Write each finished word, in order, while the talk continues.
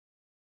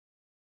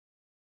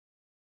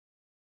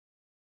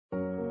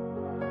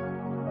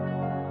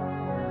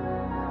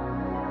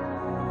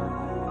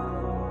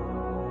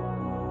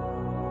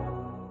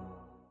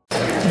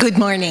Good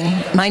morning.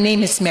 My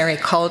name is Mary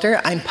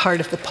Calder. I'm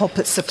part of the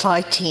Pulpit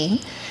Supply team,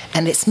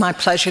 and it's my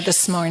pleasure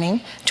this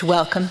morning to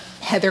welcome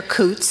Heather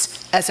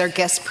Coots as our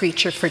guest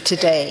preacher for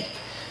today.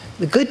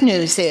 The good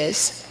news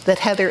is that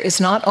Heather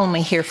is not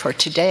only here for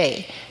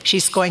today,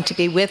 she's going to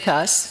be with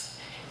us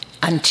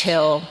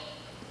until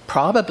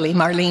probably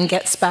Marlene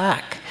gets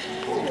back.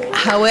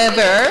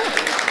 However,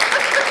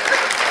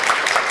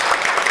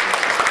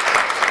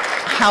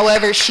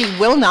 she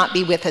will not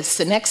be with us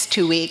the next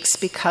 2 weeks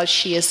because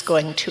she is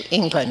going to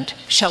England.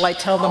 Shall I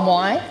tell them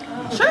why?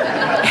 Sure.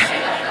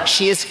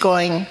 She is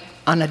going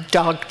on a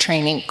dog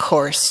training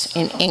course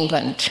in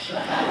England.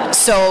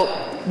 So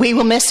we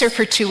will miss her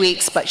for 2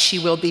 weeks, but she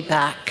will be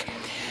back.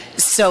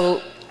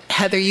 So,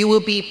 Heather, you will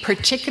be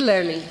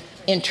particularly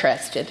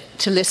interested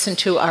to listen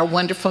to our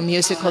wonderful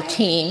musical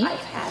team.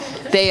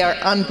 They are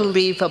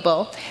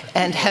unbelievable,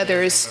 and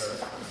Heather's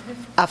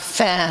a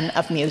fan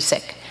of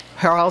music.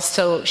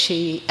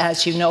 She,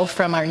 as you know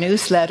from our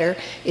newsletter,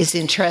 is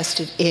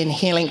interested in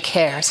healing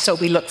care. So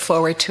we look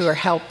forward to her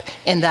help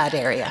in that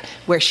area,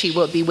 where she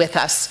will be with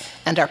us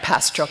and our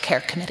pastoral care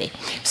committee.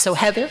 So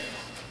Heather,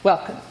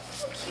 welcome.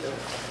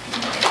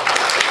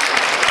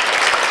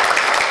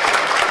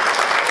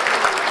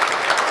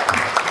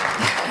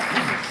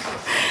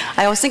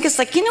 I always think it's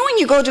like, you know, when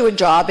you go to a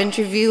job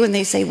interview and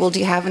they say, well,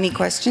 do you have any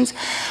questions?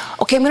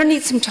 Okay, I'm going to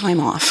need some time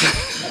off.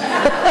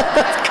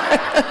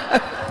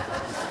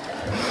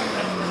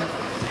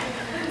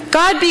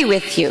 God be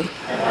with you.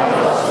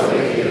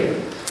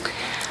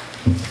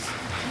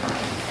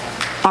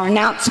 Are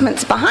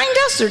announcements behind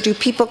us, or do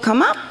people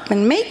come up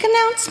and make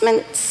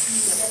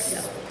announcements?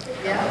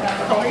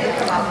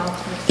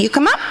 You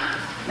come up?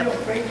 No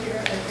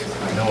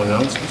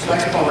announcements.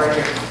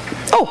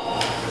 Oh,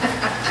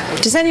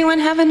 does anyone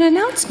have an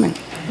announcement?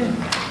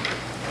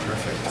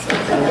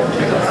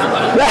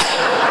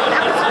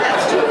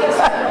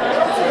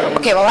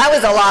 Okay, well, that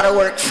was a lot of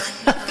work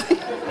for nothing.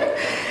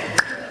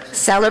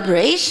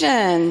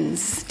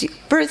 Celebrations,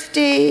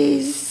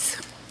 birthdays.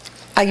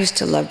 I used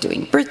to love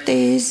doing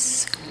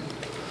birthdays,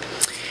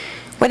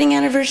 wedding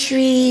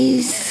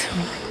anniversaries,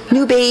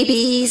 new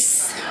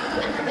babies.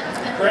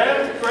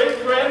 Great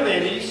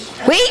grandbabies.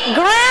 Wait,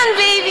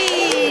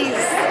 grandbabies!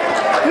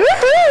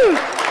 Woohoo!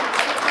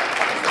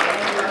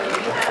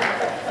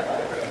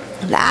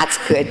 That's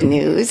good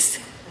news.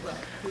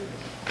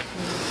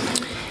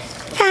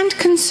 And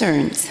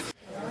concerns.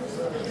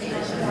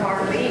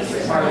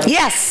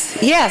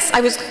 Yes, I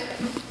was,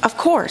 of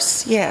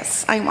course,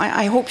 yes.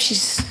 I hope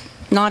she's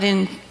not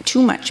in too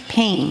much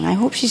pain. I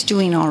hope she's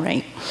doing all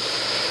right.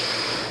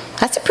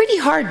 That's a pretty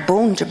hard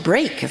bone to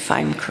break, if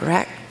I'm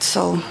correct,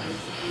 so,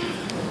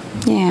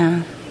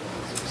 yeah.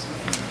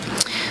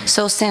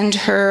 So send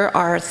her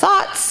our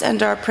thoughts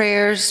and our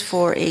prayers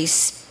for a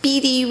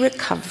speedy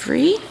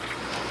recovery.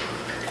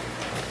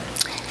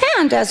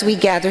 And as we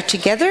gather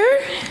together,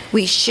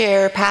 we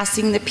share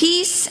passing the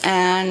peace.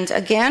 And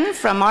again,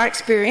 from our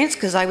experience,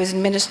 because I was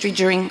in ministry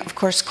during, of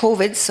course,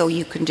 COVID, so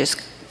you can just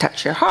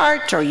touch your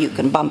heart, or you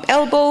can bump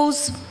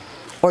elbows,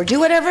 or do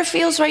whatever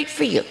feels right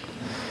for you.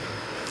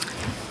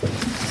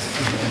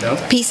 No?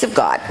 Peace of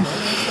God.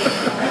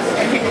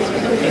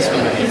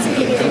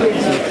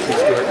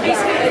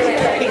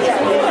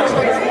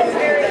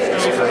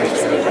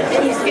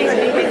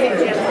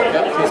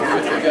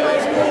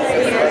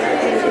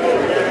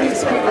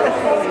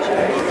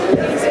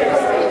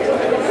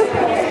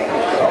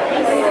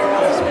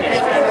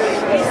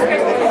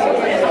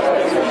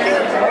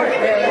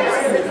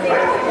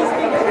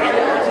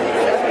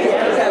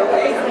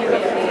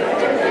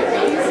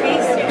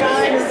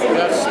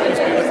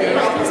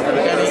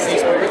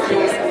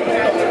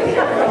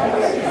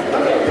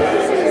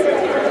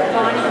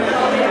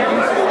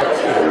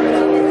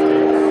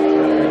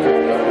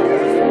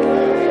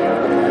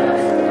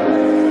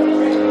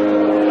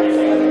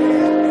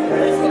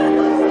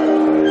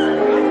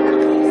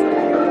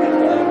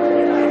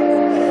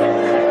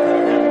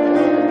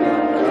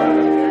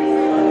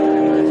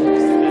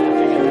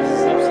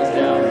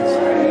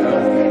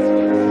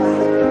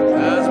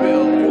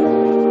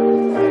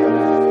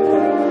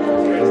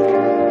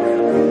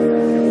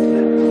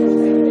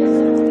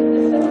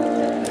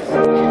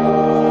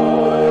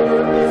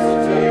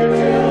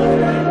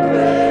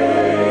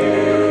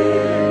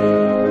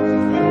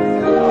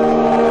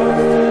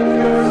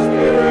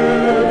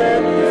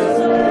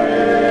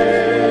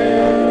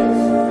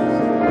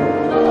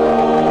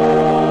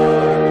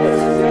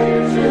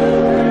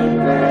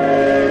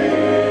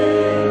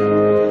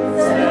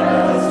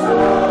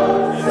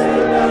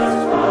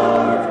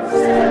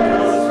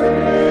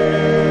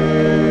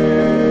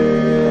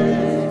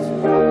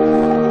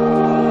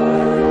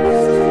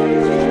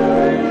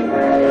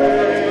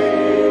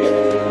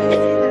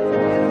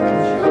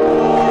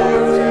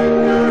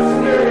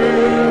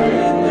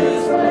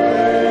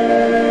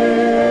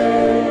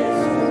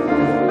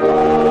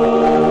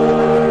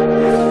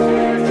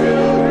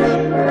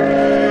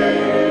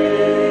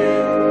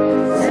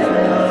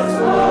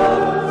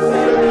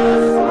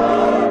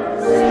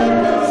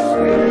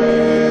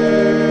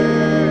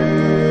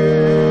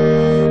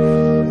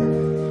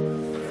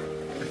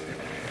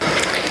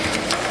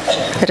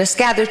 us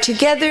gather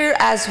together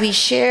as we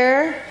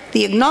share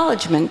the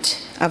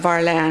acknowledgement of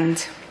our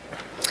land.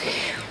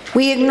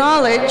 We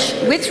acknowledge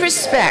with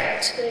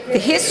respect the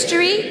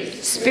history,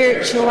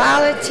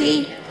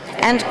 spirituality,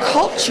 and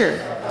culture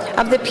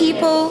of the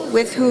people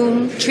with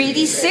whom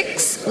Treaty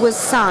 6 was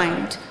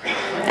signed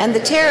and the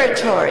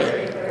territory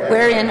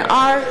wherein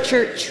our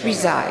church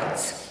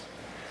resides.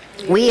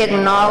 We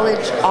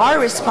acknowledge our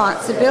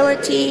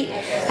responsibility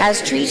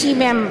as treaty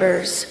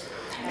members,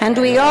 and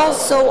we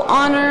also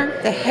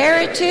honor the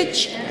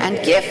heritage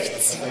and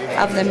gifts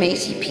of the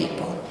Métis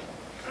people.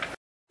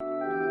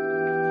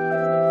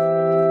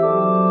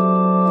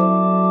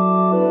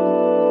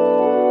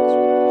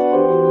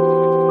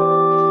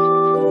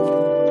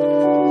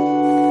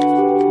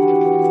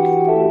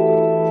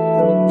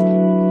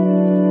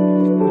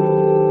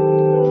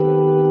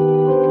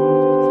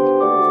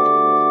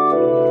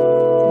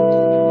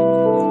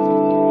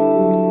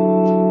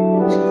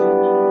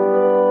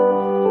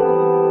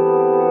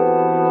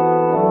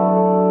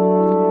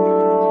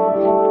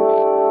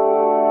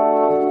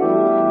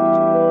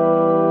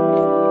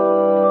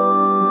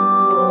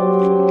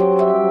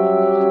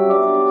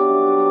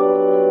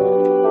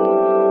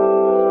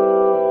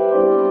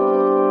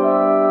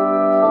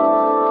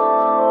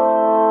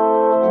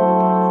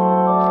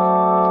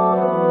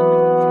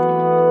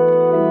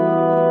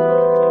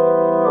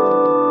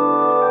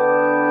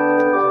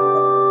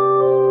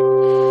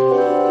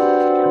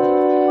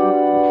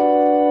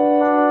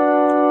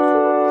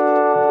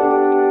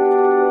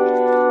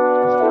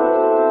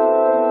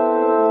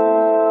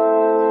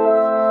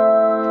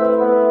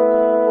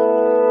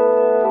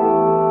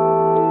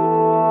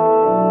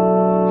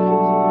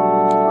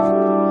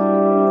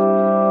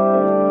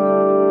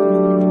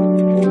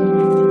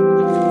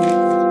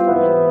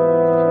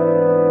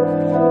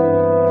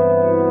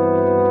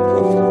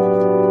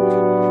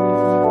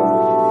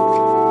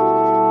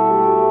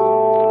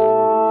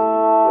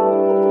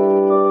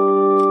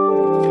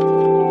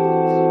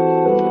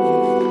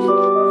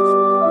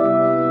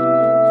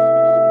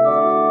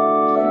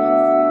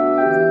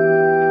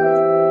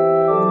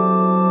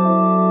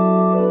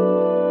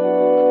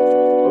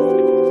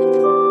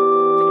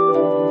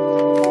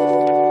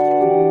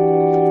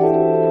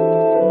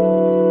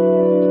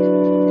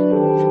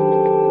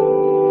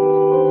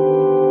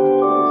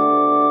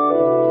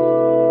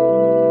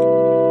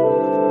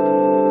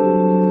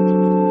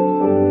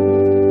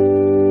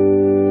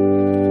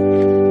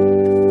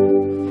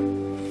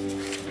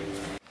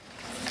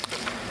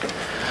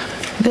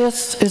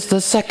 This is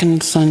the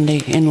second Sunday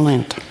in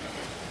Lent.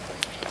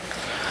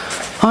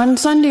 On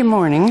Sunday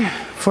morning,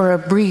 for a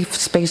brief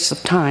space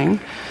of time,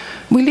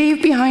 we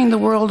leave behind the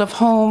world of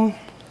home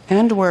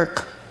and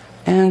work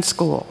and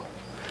school.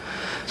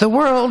 The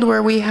world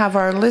where we have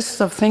our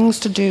lists of things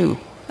to do,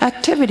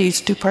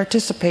 activities to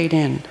participate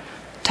in,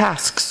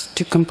 tasks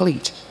to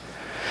complete.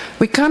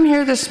 We come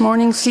here this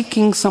morning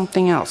seeking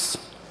something else.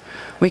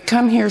 We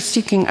come here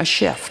seeking a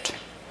shift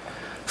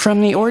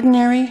from the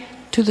ordinary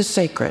to the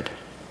sacred,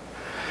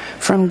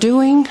 from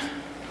doing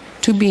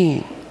to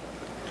being.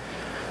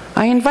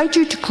 I invite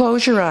you to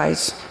close your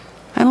eyes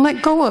and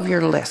let go of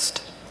your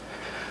list.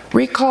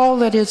 Recall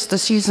that it's the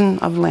season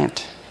of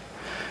Lent.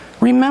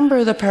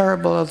 Remember the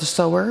parable of the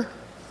sower.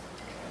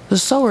 The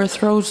sower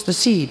throws the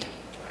seed,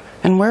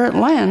 and where it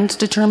lands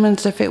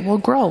determines if it will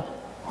grow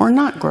or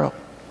not grow.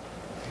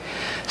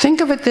 Think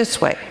of it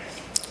this way.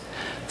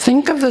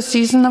 Think of the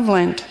season of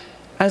Lent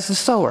as the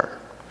sower,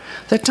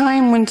 the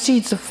time when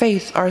seeds of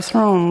faith are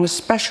thrown with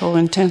special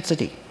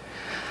intensity,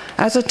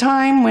 as a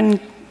time when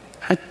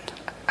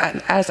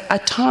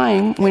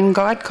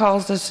God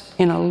calls us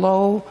in a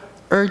low,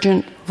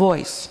 urgent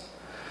voice.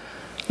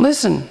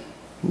 Listen,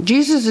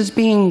 Jesus is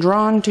being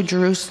drawn to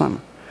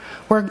Jerusalem,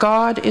 where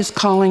God is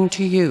calling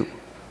to you.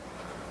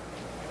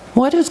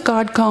 What is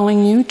God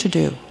calling you to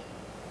do?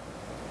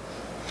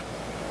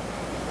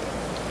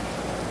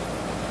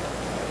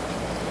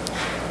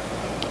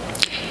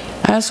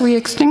 As we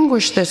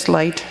extinguish this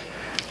light,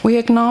 we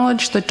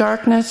acknowledge the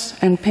darkness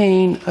and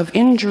pain of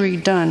injury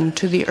done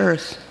to the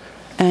earth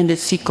and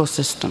its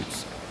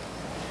ecosystems.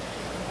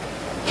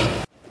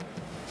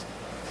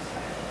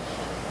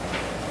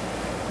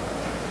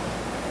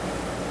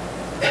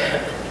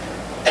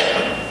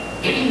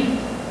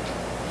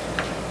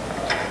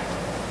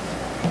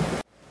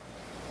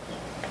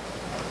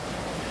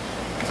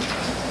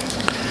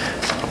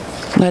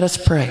 Let us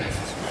pray.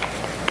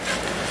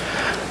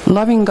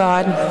 Loving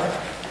God,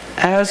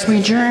 as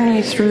we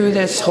journey through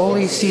this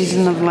holy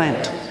season of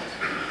Lent,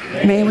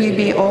 may we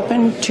be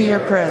open to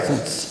your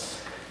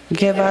presence.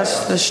 Give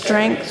us the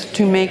strength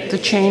to make the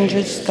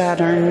changes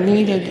that are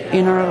needed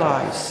in our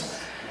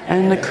lives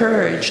and the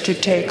courage to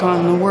take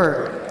on the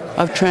work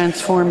of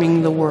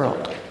transforming the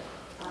world.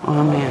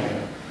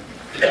 Amen.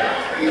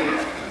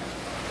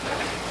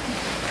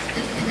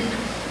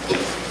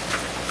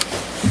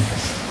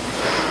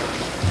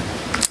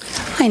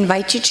 I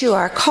invite you to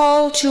our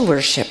call to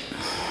worship.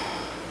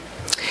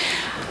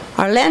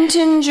 Our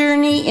Lenten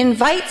journey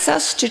invites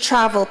us to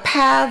travel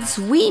paths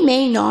we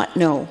may not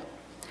know,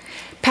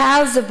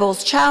 paths of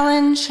both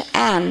challenge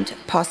and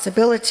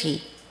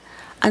possibility,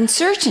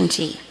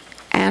 uncertainty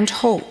and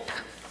hope.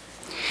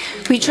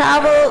 We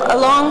travel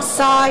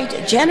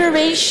alongside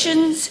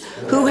generations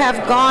who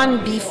have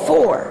gone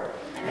before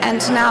and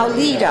now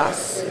lead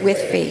us with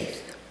faith.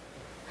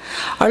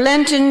 Our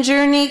Lenten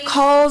journey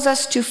calls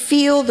us to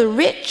feel the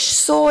rich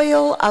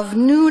soil of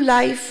new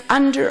life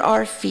under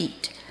our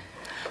feet,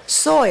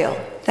 soil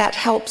that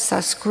helps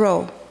us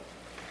grow.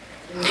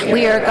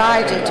 We are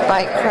guided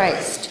by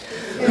Christ,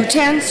 who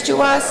tends to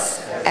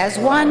us as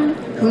one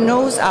who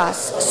knows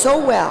us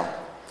so well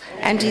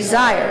and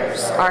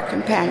desires our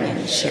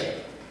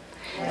companionship.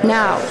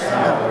 Now,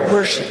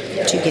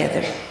 worship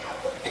together.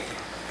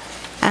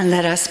 And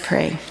let us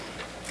pray.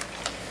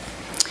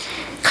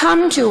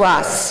 Come to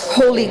us,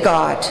 Holy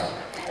God,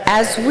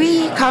 as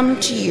we come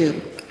to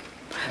you.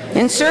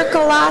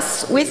 Encircle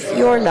us with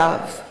your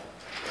love.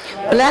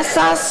 Bless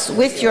us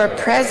with your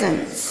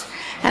presence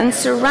and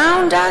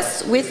surround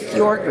us with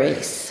your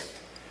grace.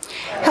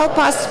 Help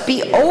us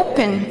be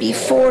open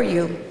before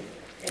you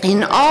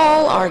in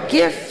all our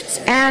gifts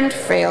and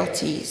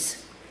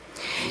frailties.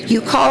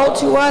 You call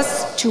to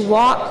us to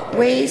walk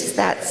ways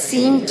that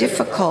seem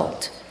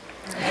difficult,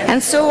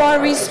 and so our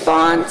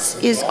response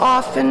is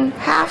often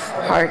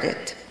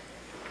half-hearted.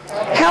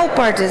 Help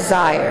our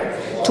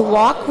desire to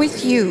walk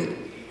with you,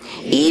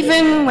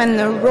 even when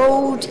the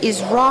road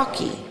is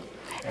rocky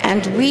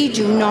and we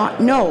do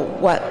not know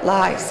what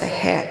lies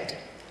ahead.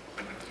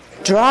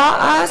 Draw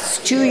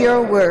us to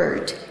your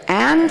word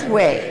and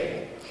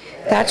way,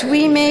 that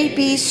we may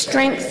be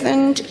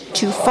strengthened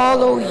to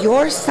follow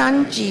your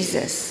Son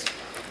Jesus,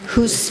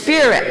 whose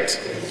Spirit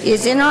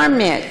is in our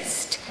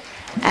midst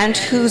and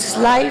whose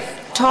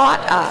life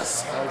taught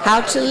us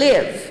how to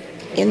live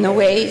in the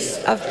ways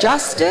of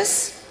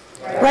justice,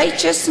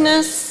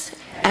 righteousness,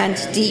 and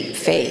deep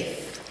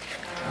faith.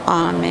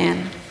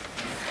 Amen.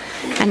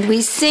 And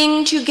we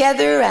sing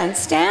together and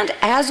stand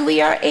as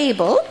we are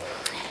able.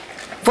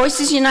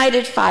 Voices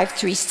United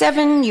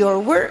 537, your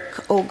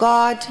work, O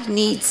God,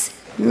 needs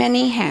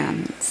many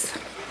hands.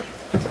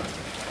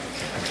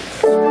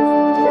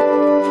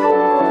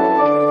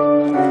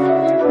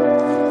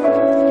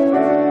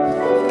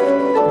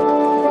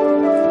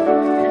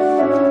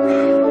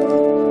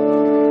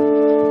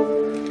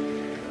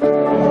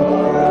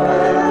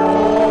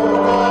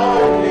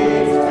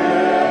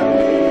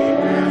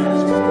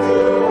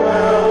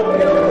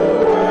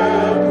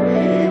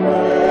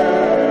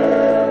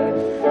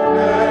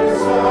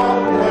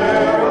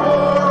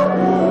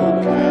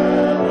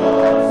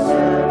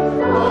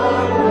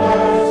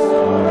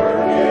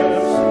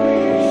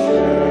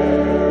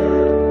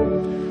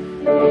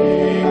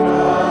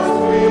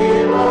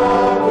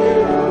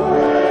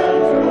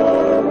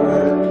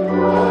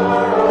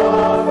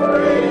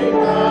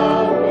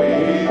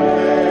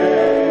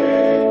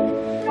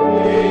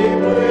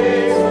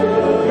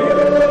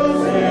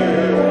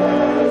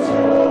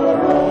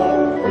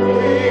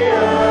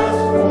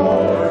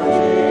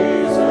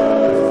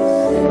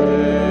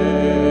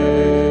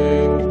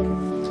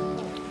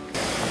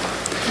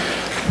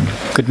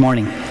 Good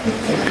morning.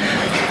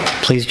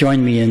 Please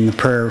join me in the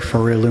prayer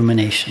for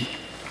illumination.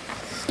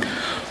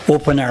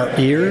 Open our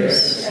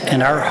ears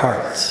and our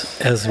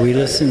hearts as we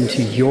listen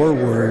to your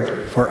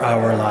word for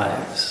our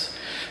lives.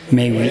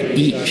 May we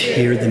each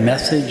hear the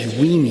message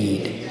we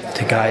need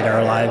to guide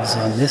our lives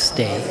on this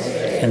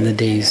day and the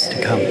days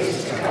to come.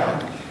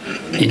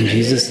 In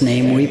Jesus'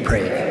 name we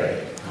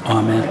pray.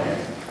 Amen.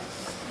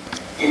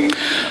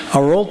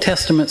 Our Old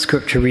Testament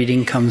scripture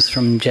reading comes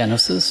from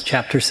Genesis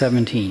chapter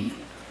 17.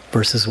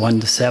 Verses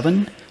 1 to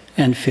 7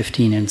 and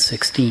 15 and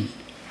 16.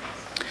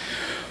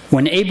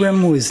 When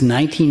Abram was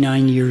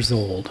 99 years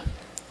old,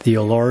 the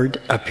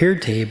Lord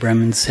appeared to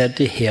Abram and said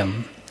to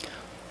him,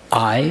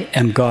 I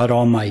am God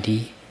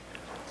Almighty.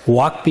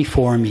 Walk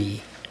before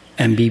me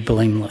and be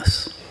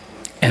blameless,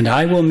 and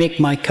I will make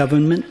my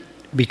covenant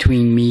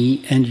between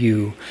me and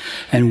you,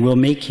 and will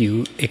make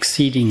you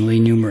exceedingly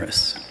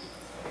numerous.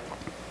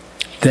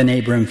 Then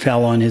Abram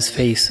fell on his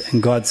face,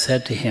 and God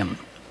said to him,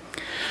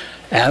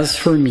 As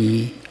for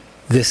me,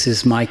 this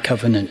is my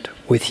covenant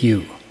with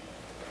you.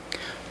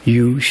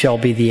 You shall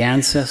be the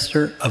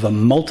ancestor of a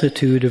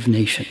multitude of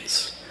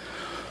nations.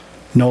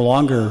 No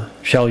longer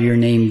shall your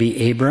name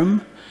be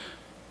Abram,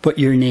 but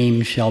your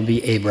name shall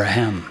be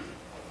Abraham.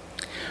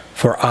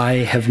 For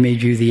I have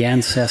made you the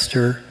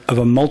ancestor of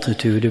a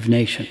multitude of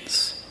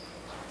nations.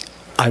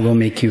 I will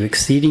make you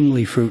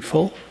exceedingly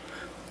fruitful,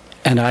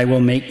 and I will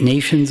make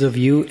nations of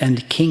you,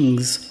 and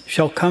kings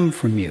shall come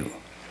from you.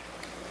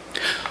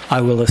 I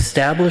will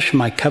establish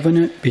my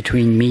covenant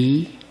between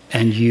me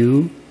and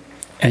you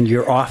and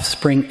your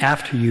offspring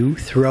after you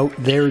throughout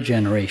their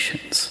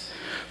generations,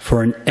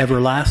 for an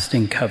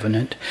everlasting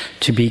covenant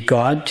to be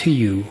God to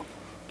you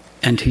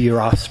and to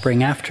your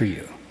offspring after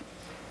you.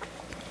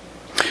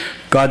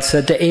 God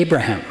said to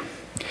Abraham,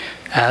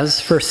 As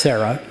for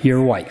Sarah,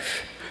 your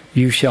wife,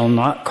 you shall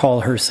not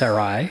call her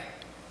Sarai,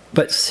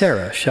 but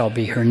Sarah shall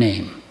be her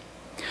name.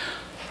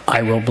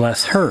 I will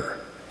bless her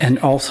and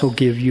also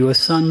give you a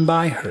son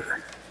by her.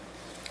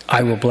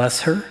 I will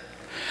bless her,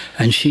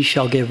 and she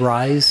shall give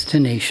rise to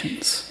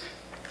nations.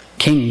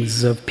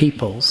 Kings of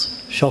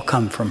peoples shall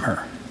come from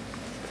her.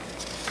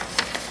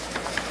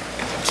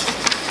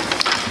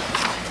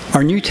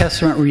 Our New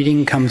Testament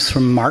reading comes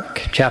from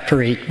Mark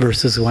chapter 8,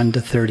 verses 1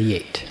 to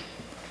 38.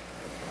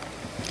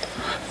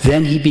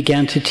 Then he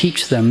began to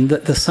teach them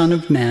that the Son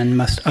of Man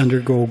must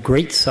undergo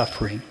great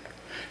suffering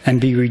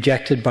and be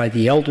rejected by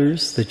the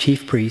elders, the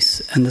chief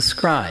priests, and the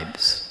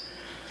scribes,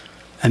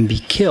 and be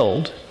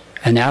killed,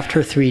 and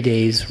after 3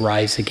 days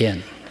rise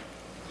again.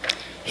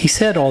 He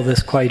said all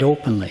this quite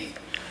openly.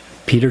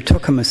 Peter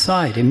took him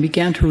aside and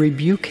began to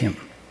rebuke him.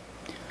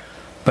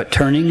 But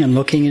turning and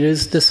looking at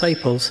his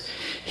disciples,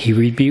 he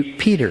rebuked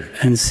Peter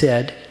and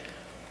said,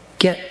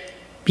 "Get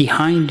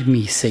behind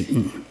me,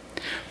 Satan,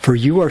 for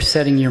you are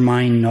setting your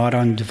mind not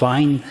on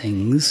divine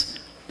things,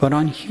 but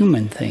on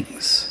human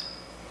things."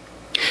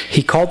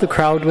 He called the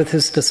crowd with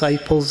his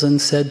disciples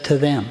and said to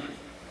them,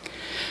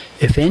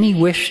 "If any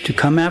wish to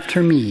come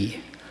after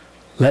me,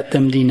 let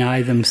them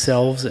deny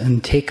themselves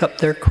and take up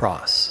their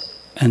cross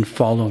and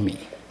follow me.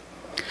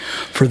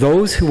 For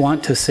those who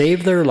want to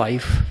save their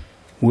life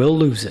will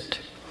lose it,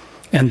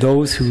 and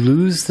those who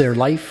lose their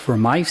life for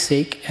my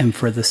sake and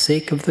for the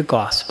sake of the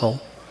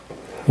gospel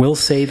will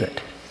save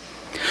it.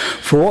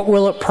 For what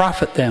will it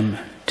profit them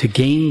to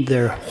gain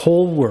their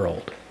whole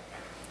world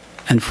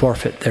and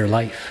forfeit their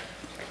life?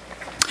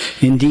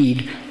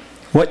 Indeed,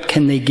 what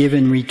can they give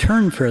in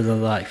return for their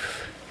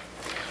life?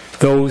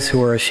 Those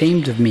who are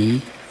ashamed of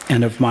me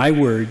and of my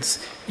words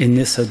in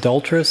this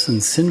adulterous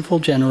and sinful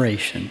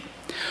generation,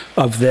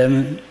 of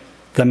them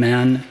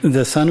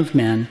the Son of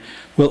Man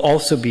will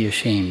also be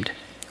ashamed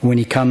when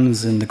he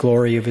comes in the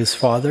glory of his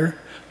Father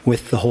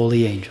with the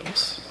holy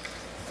angels."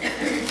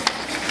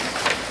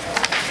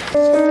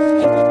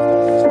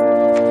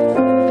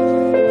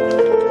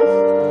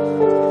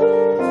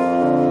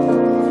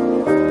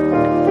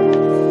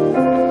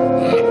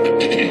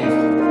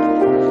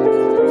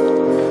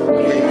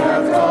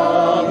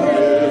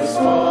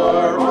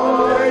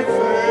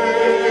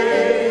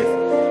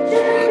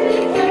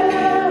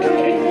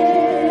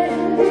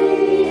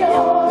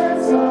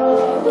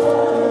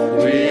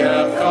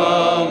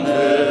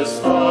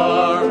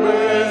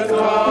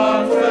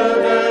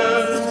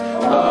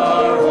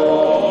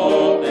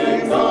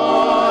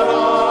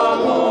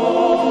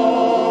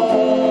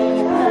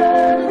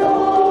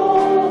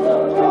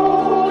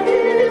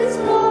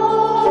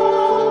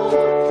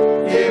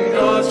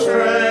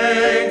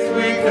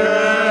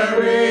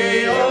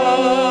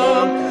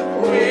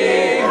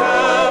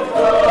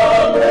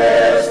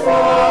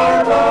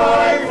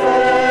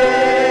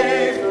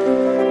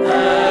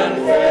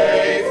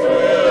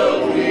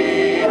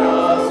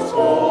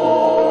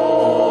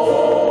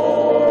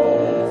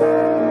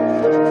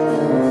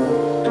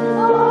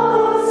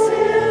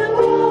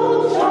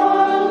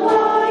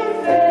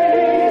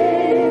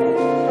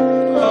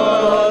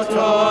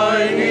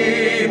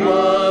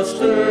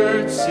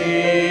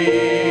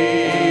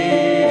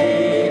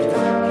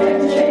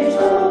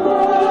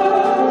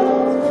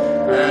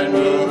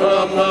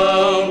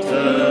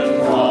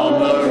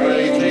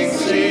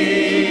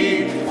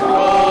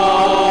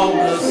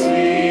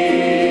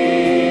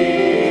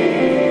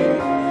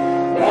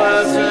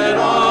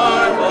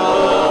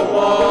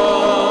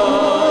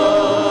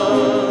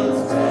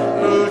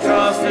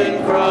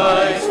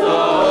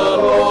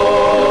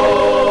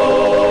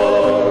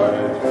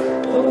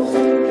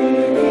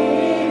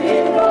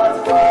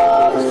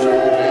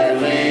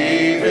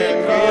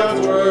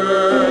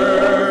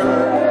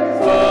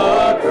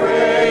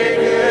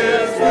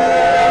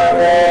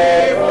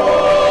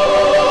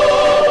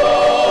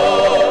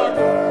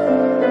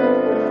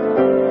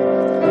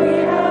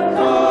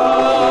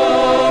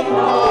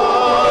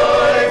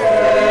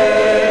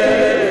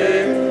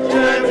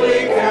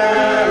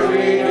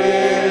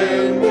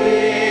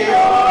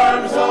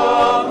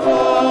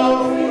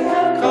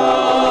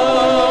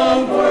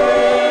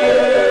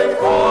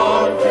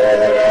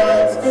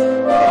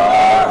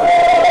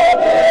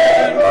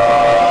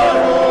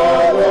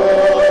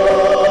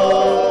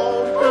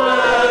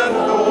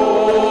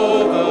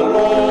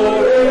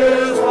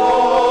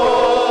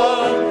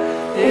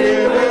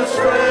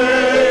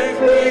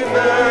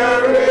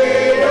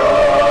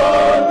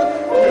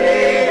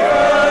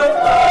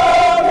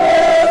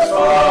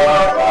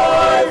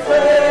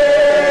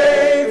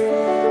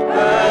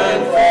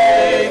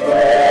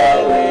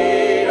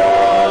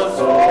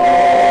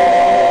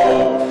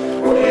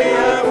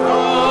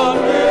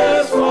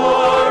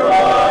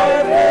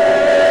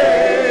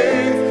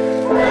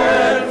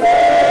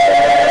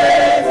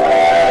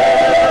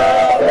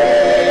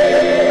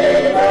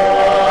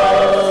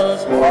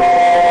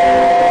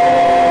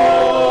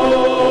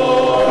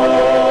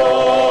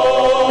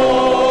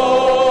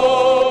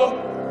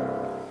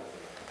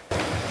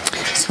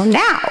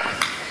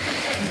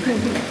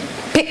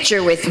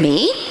 Picture with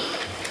me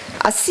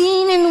a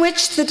scene in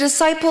which the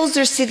disciples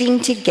are sitting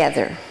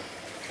together.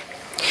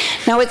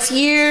 Now it's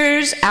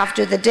years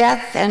after the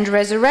death and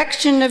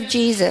resurrection of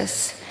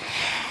Jesus,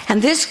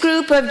 And this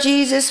group of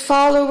Jesus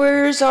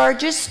followers are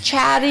just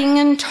chatting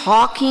and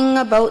talking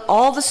about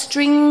all the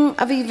string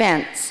of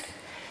events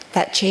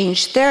that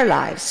changed their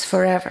lives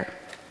forever.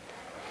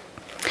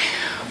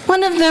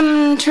 One of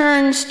them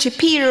turns to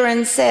Peter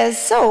and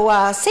says, "So,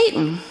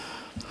 Satan,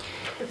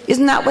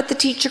 isn't that what the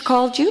teacher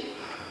called you?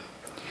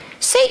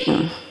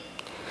 Satan,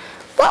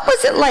 what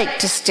was it like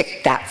to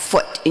stick that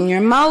foot in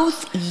your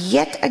mouth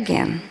yet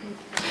again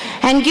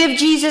and give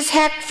Jesus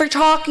heck for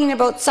talking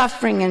about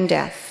suffering and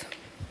death?"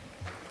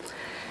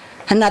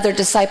 Another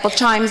disciple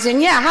chimes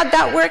in, "Yeah, how'd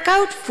that work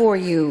out for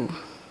you?"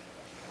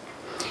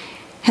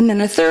 And then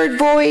a third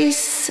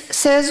voice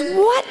says,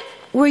 "What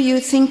were you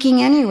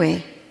thinking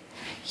anyway?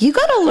 You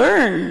got to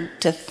learn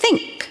to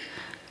think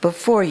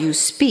before you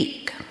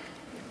speak."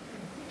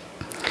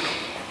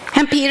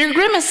 And Peter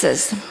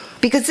grimaces,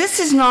 because this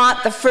is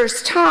not the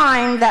first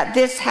time that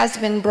this has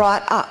been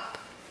brought up.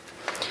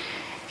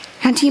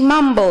 And he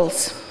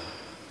mumbles,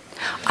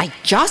 "I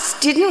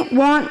just didn't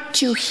want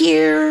to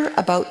hear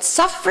about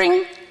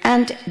suffering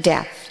and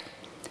death.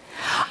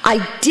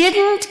 I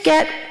didn't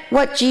get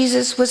what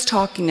Jesus was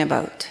talking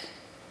about,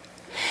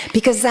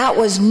 because that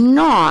was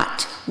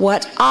not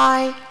what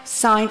I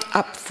signed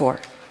up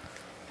for.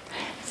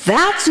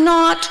 That's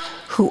not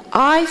who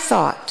I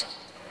thought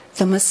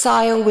the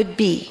Messiah would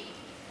be.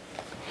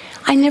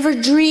 I never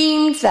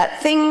dreamed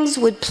that things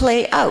would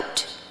play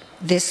out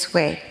this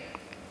way."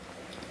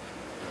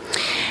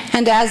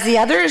 And as the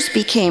others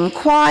became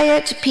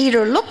quiet,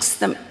 Peter looks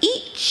them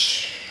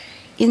each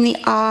in the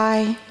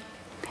eye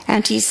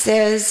and he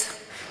says,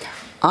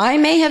 "I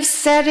may have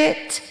said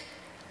it,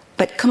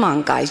 but come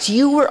on, guys,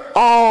 you were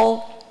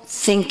all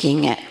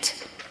thinking it,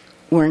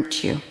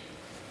 weren't you?"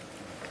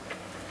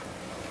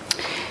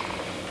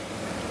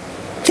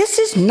 This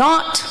is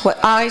not what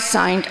I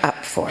signed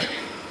up for.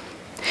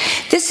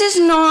 This is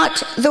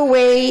not the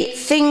way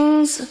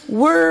things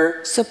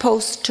were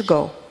supposed to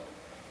go.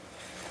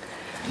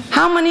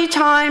 How many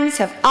times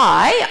have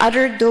I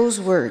uttered those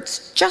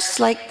words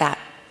just like that?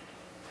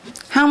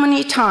 How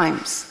many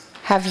times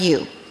have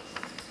you?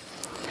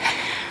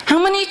 How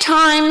many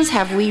times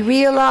have we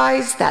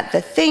realized that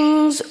the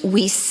things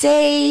we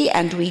say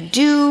and we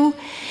do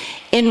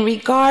in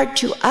regard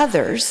to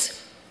others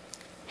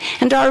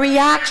and our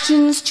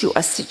reactions to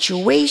a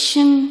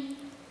situation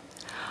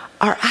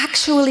are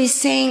actually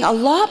saying a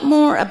lot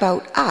more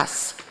about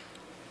us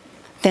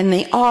than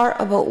they are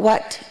about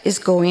what is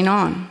going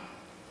on?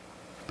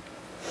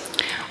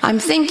 I'm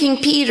thinking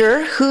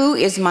Peter, who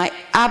is my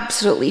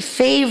absolutely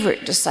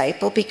favorite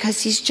disciple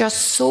because he's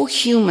just so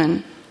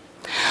human.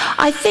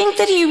 I think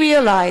that he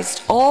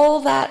realized all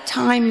that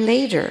time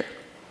later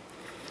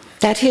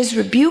that his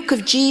rebuke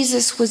of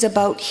Jesus was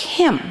about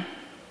him,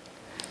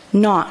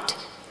 not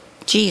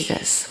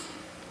Jesus.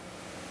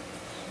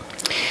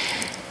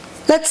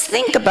 Let's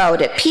think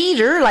about it.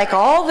 Peter, like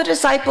all the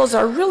disciples,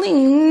 are really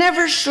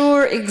never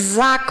sure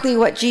exactly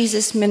what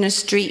Jesus'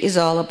 ministry is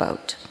all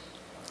about.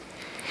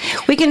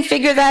 We can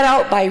figure that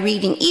out by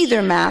reading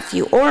either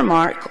Matthew or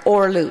Mark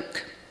or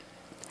Luke,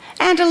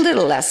 and a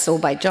little less so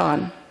by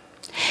John.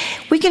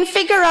 We can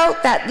figure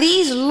out that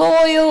these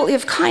loyal,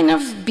 if kind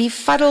of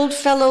befuddled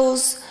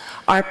fellows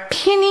are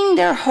pinning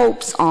their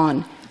hopes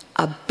on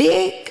a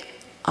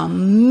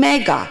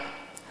mega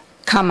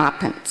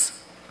comeuppance.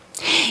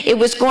 It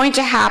was going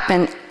to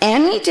happen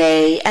any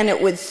day, and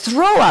it would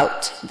throw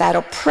out that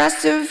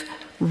oppressive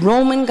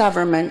Roman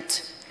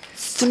government,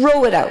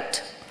 throw it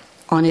out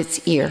on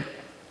its ear.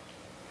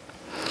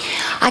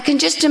 I can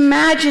just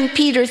imagine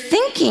Peter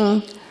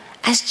thinking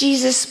as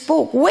Jesus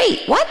spoke,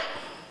 "Wait, what?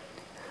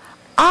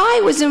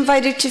 I was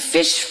invited to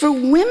fish for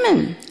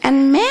women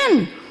and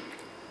men,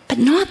 but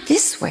not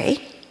this way.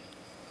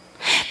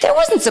 There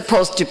wasn't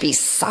supposed to be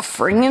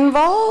suffering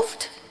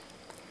involved.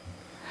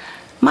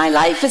 My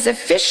life as a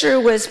fisher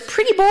was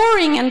pretty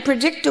boring and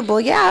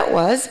predictable." Yeah, it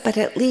was, but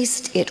at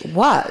least it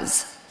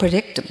was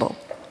predictable.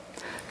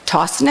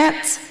 Toss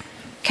nets,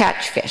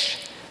 catch fish.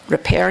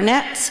 Repair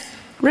nets,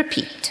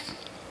 repeat.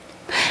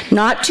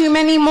 Not too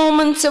many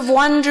moments of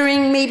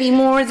wondering, maybe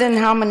more than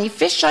how many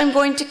fish I'm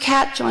going to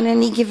catch on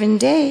any given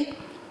day.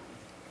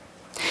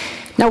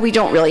 Now, we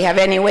don't really have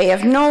any way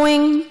of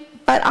knowing,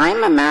 but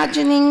I'm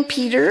imagining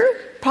Peter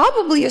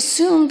probably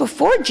assumed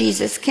before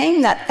Jesus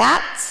came that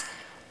that's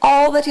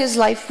all that his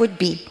life would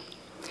be.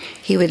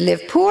 He would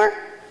live poor,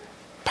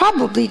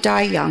 probably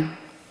die young.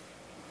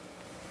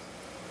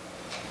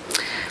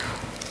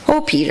 Oh,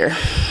 Peter,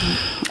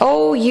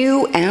 oh,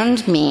 you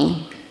and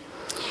me.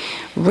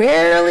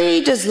 Rarely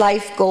does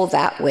life go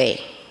that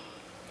way.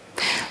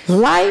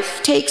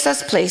 Life takes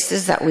us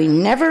places that we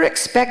never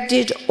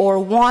expected or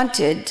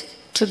wanted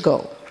to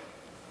go.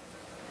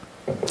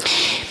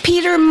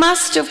 Peter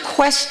must have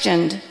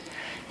questioned,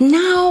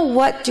 now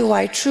what do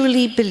I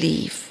truly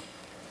believe?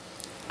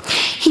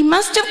 He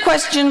must have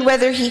questioned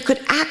whether he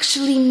could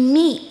actually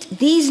meet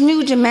these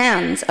new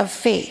demands of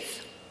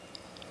faith.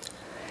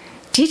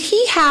 Did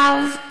he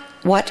have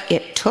what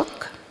it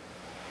took?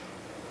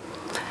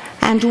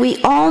 And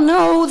we all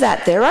know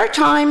that there are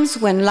times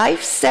when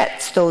life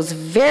sets those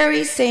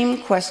very same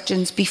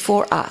questions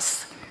before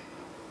us.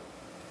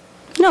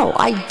 No,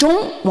 I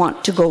don't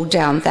want to go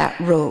down that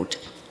road.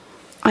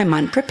 I'm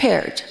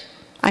unprepared.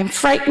 I'm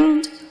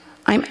frightened.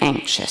 I'm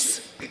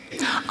anxious.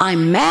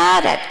 I'm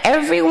mad at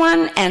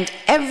everyone and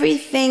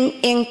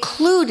everything,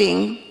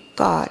 including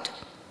God.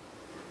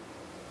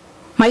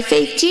 My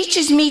faith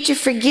teaches me to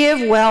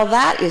forgive. Well,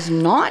 that is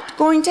not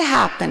going to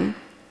happen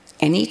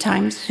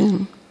anytime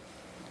soon.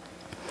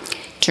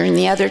 Turn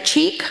the other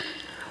cheek.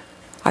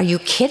 Are you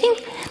kidding?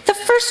 The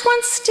first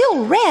one's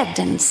still red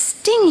and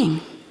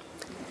stinging.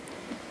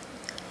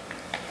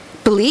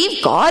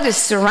 Believe God is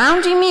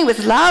surrounding me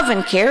with love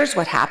and cares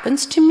what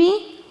happens to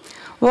me?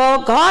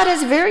 Well, God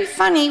has a very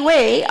funny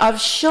way of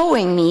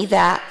showing me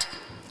that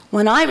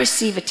when I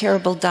receive a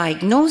terrible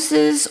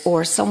diagnosis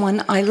or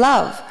someone I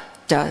love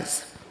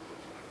does.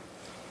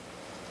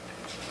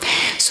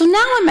 So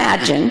now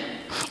imagine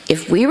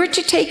if we were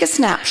to take a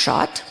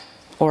snapshot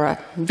or a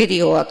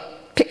video, a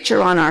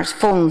picture on our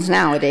phones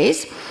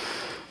nowadays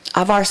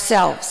of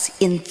ourselves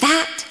in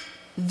that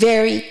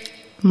very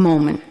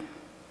moment.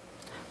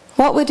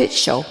 What would it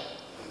show?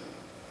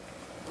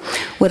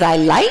 Would I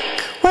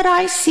like what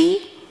I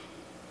see?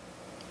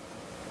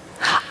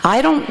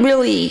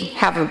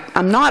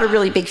 I'm not a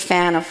really big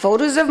fan of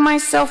photos of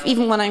myself,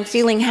 even when I'm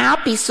feeling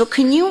happy. So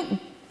can you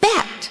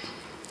bet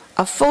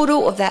a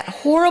photo of that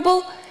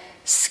horrible,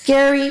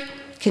 scary,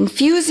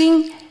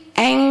 confusing,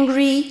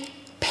 angry,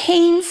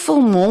 painful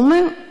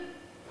moment?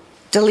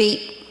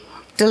 Delete,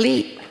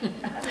 delete.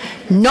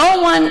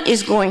 No one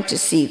is going to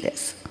see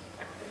this.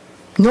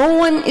 No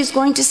one is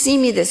going to see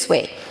me this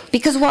way.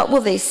 Because what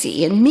will they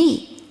see in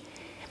me?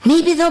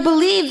 Maybe they'll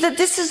believe that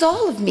this is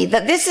all of me,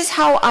 that this is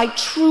how I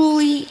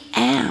truly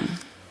am.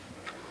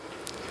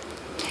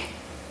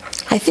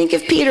 I think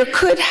if Peter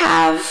could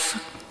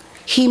have,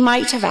 he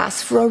might have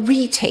asked for a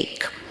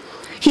retake.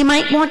 He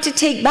might want to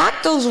take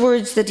back those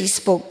words that he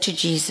spoke to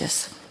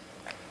Jesus.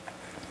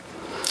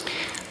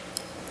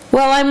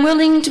 Well, I'm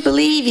willing to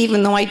believe,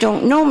 even though I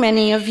don't know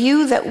many of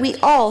you, that we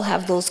all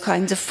have those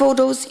kinds of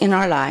photos in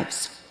our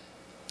lives.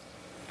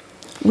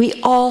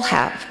 We all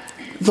have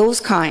those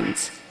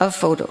kinds of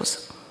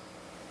photos.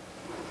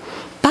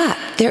 But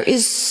there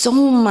is so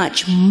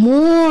much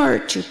more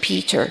to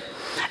Peter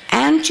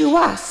and to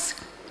us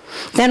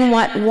than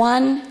what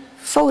one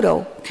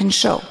photo can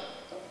show.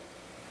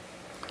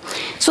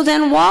 So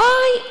then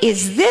why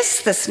is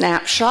this the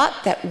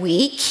snapshot that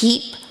we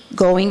keep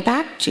going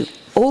back to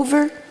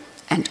over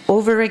and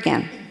over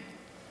again?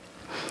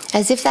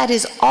 As if that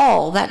is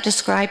all that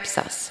describes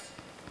us.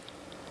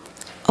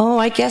 Oh,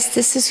 I guess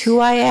this is who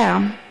I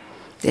am.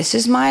 This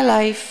is my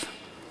life.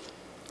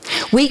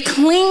 We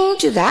cling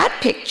to that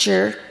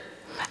picture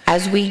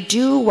as we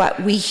do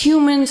what we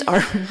humans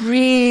are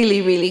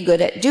really, really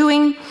good at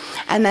doing,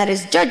 and that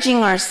is judging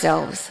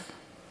ourselves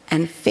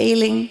and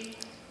failing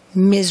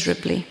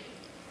miserably.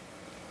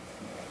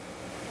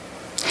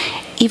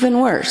 Even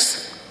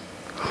worse,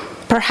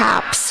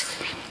 perhaps,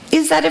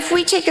 is that if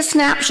we take a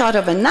snapshot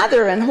of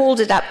another and hold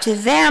it up to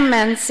them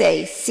and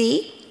say,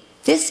 see,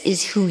 this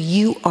is who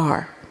you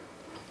are.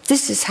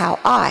 This is how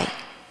I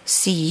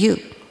see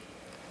you.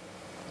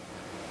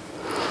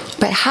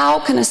 But how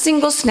can a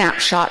single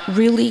snapshot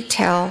really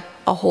tell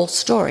a whole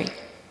story?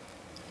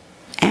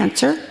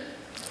 Answer,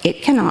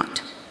 it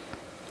cannot.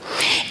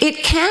 It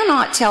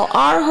cannot tell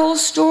our whole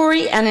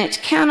story, and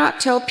it cannot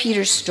tell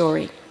Peter's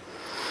story.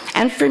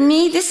 And for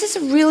me, this is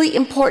a really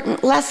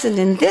important lesson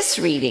in this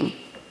reading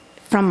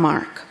from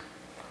Mark.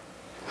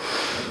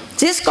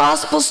 This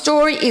gospel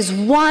story is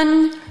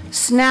one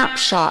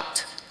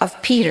snapshot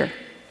of Peter.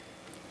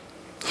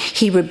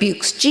 He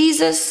rebukes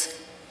Jesus,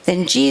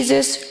 then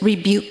Jesus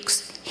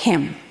rebukes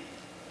him.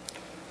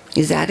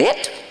 Is that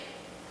it?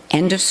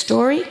 End of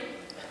story?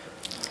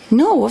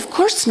 No, of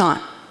course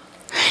not.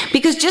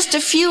 Because just a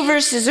few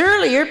verses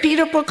earlier,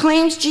 Peter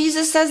proclaims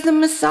Jesus as the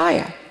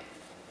Messiah.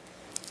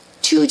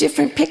 Two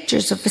different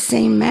pictures of the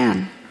same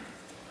man.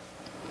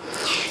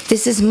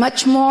 This is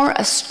much more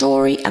a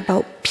story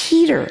about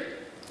Peter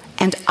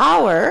and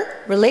our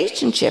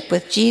relationship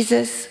with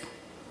Jesus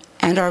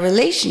and our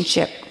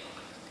relationship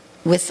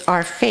with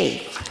our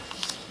faith.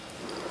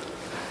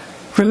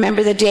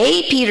 Remember the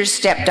day Peter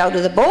stepped out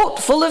of the boat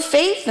full of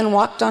faith and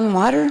walked on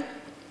water?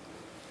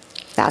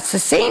 That's the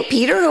same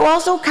Peter who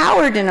also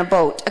cowered in a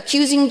boat,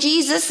 accusing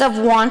Jesus of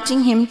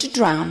wanting him to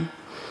drown.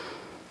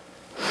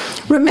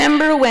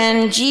 Remember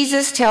when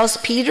Jesus tells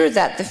Peter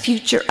that the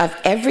future of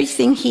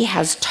everything he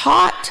has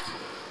taught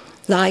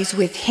lies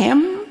with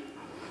him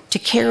to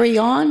carry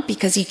on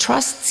because he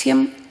trusts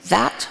him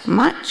that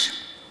much?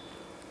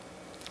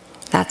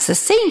 That's the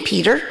same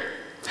Peter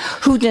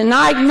who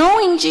denied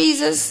knowing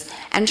Jesus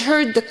and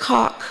heard the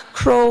cock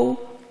crow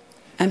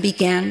and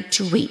began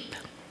to weep.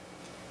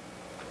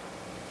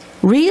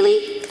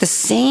 Really? The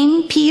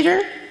same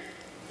Peter?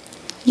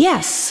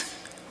 Yes,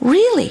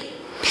 really.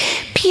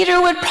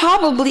 Peter would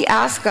probably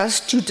ask us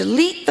to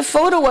delete the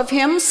photo of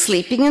him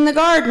sleeping in the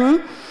garden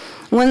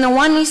when the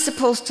one he's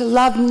supposed to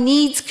love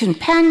needs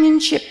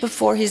companionship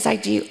before his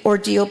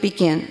ordeal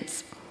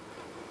begins.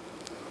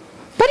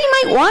 But he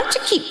might didn't want to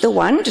keep the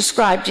one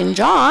described in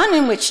John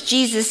in which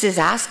Jesus is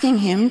asking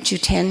him to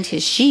tend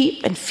his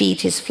sheep and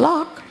feed his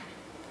flock.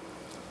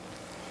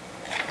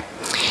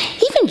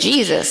 Even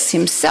Jesus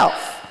himself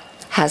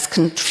has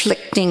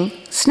conflicting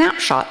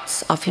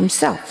snapshots of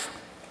himself.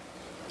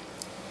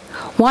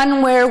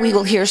 One where we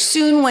will hear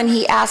soon when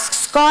he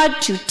asks God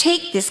to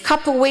take this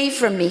cup away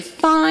from me,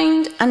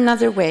 find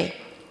another way.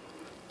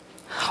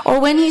 Or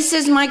when he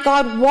says, my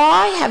God,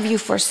 why have you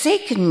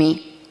forsaken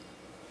me?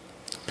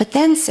 But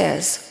then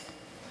says,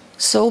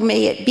 so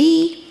may it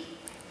be,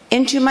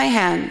 into my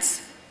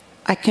hands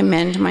I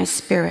commend my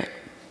spirit.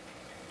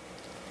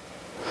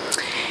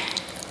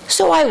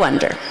 So I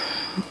wonder,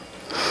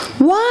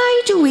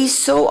 why do we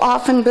so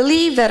often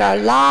believe that our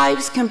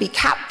lives can be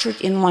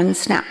captured in one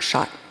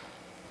snapshot?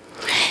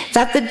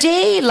 That the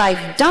day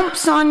life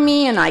dumps on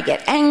me and I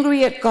get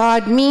angry at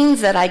God means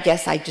that I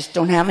guess I just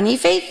don't have any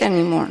faith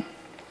anymore.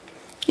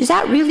 Is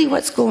that really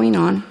what's going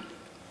on?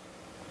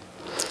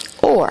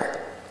 Or,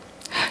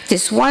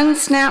 this one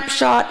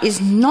snapshot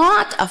is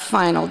not a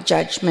final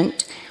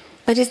judgment,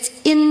 but it's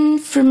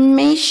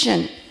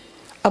information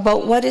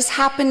about what is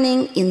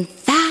happening in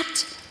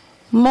that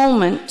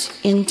moment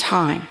in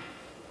time.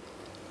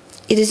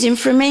 It is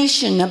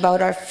information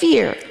about our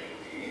fear,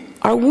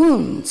 our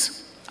wounds,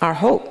 our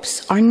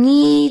hopes, our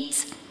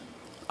needs,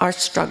 our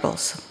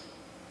struggles.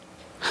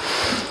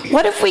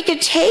 What if we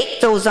could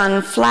take those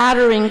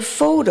unflattering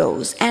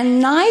photos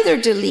and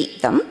neither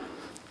delete them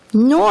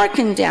nor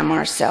condemn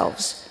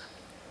ourselves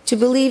to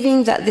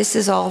believing that this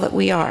is all that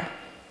we are?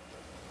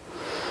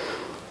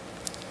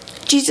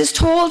 Jesus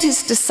told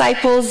his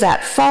disciples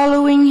that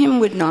following him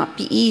would not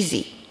be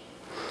easy.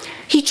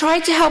 He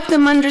tried to help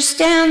them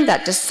understand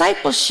that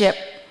discipleship,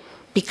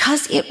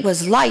 because it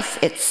was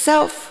life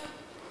itself,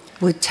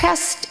 would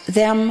test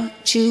them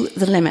to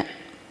the limit.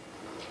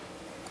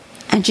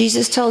 And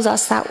Jesus tells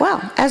us that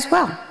as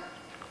well.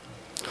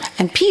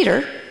 And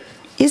Peter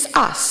is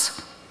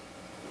us.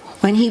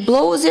 When he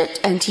blows it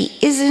and he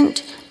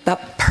isn't the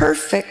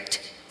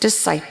perfect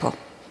disciple.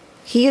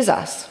 He is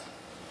us.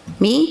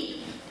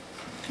 Me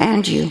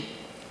and you.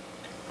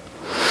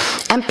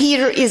 And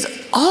Peter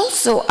is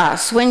also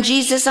us when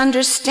Jesus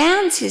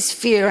understands his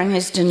fear and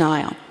his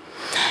denial.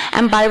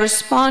 And by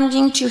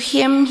responding to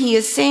him, he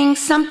is saying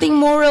something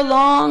more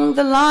along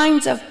the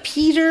lines of,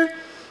 Peter,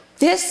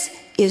 this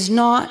is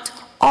not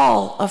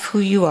all of who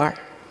you are.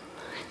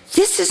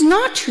 This is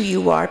not who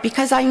you are,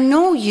 because I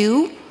know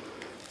you,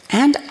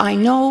 and I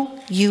know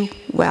you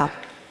well.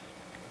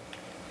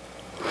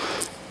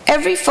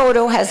 Every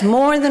photo has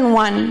more than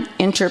one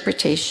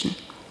interpretation,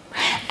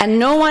 and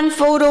no one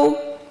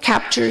photo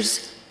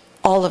captures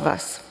all of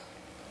us.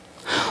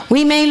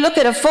 We may look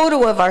at a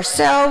photo of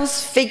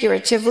ourselves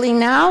figuratively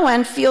now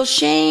and feel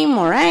shame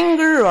or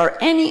anger or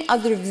any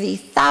other of the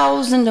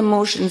 1,000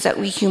 emotions that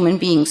we human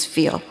beings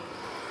feel.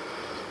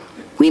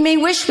 We may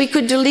wish we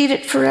could delete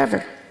it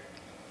forever.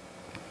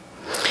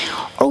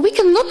 Or we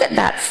can look at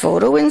that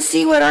photo and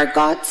see what our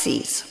God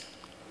sees.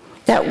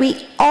 That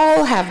we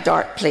all have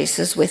dark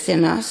places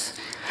within us,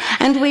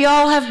 and we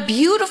all have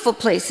beautiful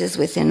places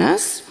within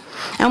us,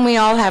 and we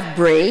all have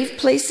brave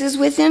places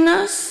within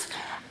us,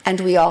 and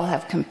we all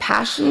have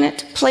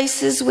compassionate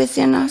places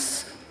within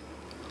us.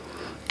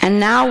 And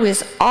now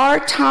is our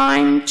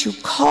time to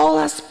call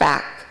us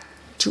back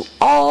to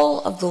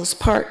all of those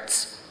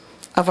parts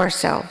of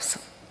ourselves.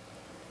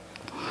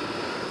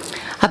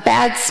 A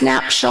bad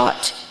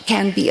snapshot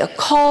can be a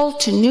call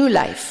to new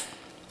life,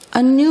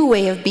 a new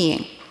way of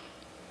being.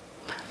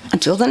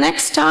 Until the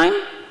next time,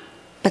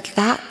 but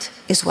that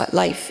is what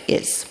life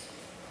is.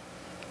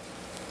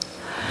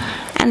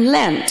 And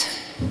Lent,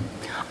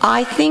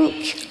 I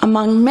think,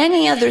 among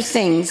many other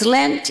things,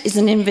 Lent is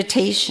an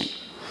invitation.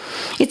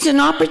 It's an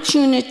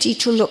opportunity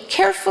to look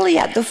carefully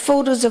at the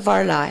photos of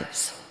our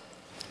lives,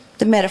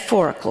 the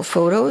metaphorical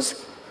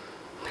photos.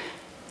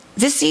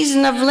 This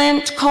season of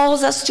Lent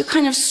calls us to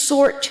kind of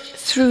sort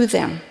through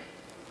them,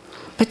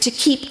 but to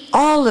keep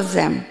all of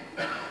them,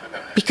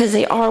 because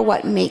they are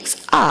what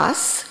makes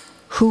us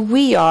who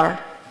we are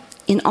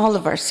in all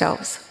of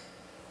ourselves.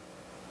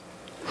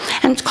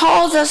 And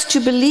calls us to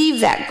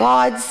believe that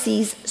God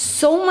sees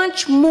so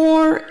much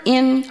more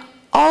in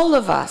all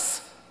of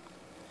us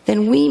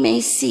than we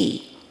may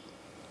see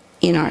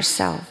in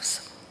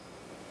ourselves.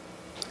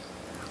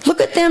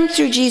 Look at them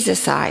through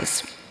Jesus'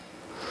 eyes.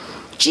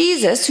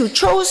 Jesus, who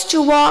chose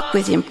to walk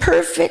with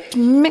imperfect,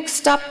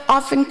 mixed up,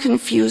 often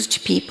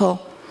confused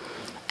people,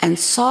 and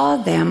saw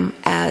them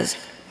as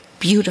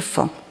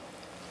beautiful.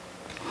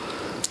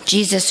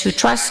 Jesus, who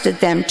trusted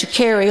them to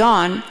carry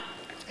on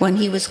when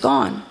he was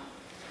gone,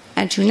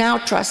 and who now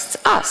trusts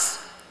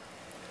us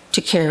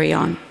to carry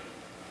on.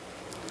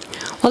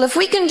 Well, if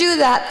we can do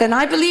that, then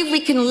I believe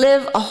we can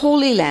live a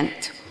holy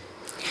Lent.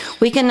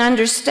 We can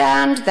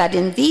understand that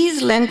in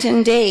these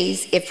Lenten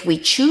days, if we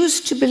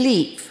choose to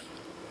believe,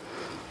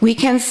 we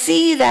can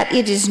see that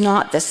it is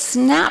not the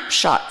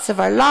snapshots of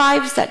our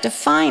lives that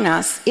define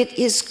us, it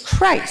is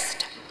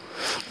Christ.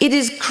 It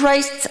is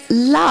Christ's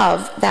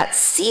love that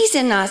sees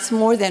in us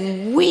more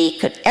than we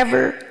could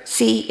ever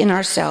see in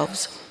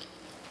ourselves.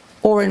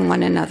 or in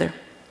one another.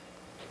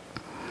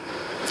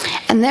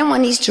 And then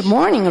when Easter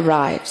morning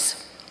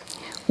arrives,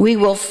 we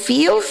will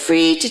feel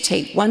free to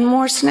take one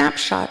more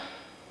snapshot,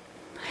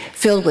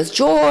 filled with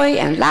joy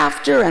and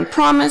laughter and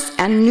promise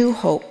and new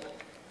hope.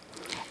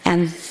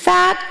 And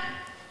that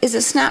is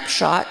a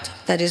snapshot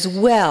that is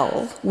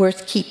well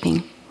worth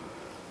keeping.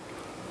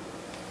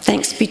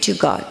 Thanks be to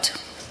God.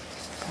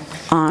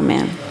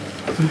 Amen.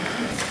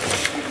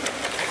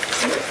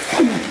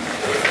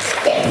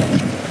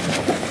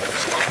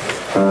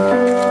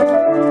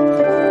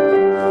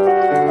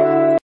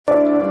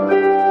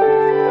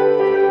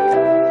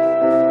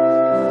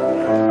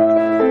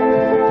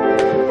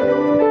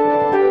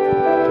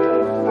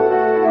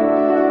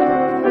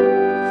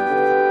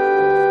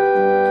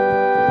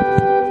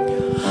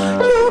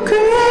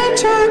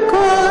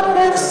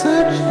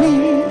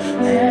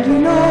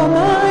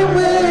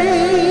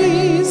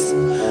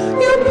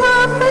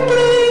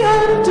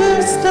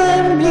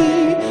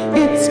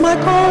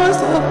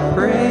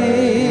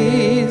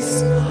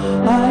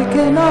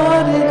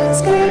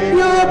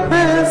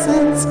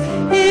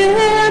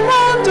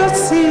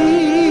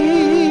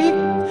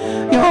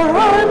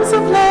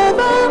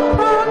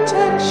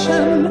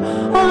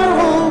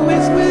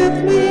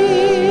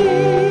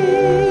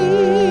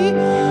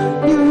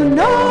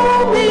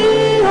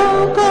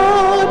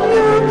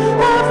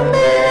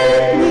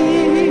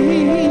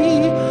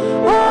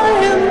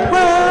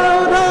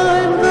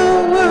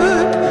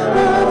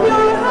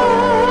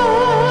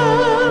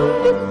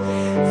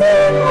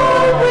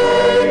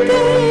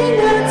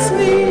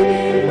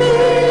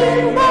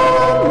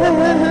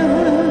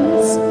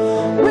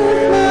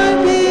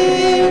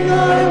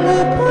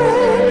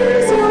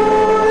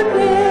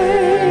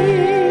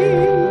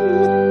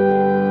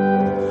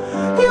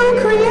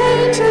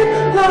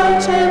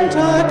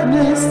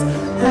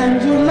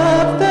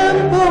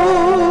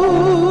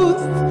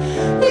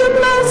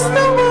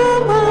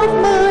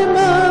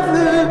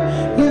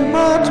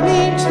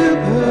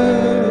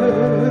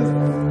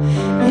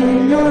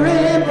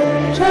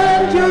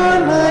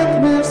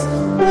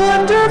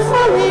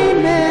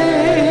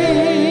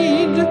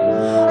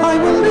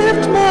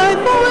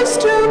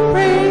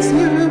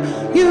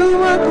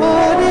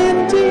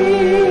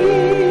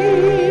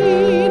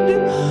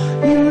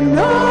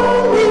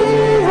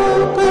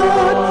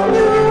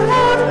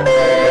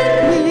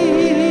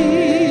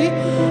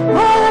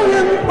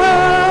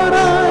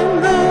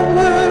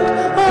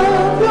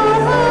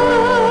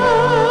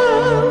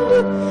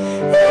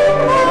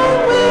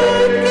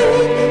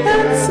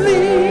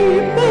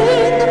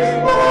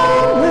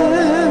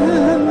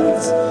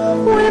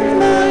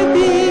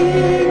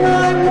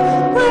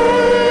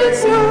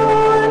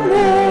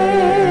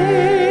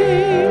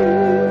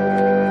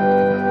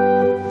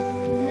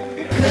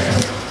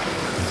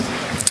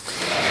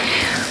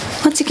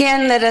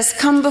 Let us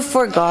come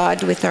before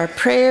God with our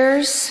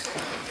prayers.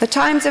 The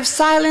times of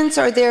silence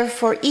are there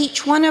for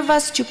each one of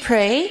us to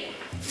pray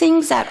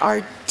things that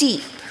are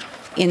deep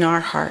in our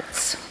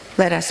hearts.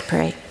 Let us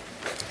pray.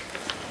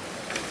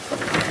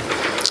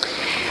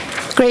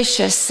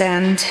 Gracious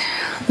and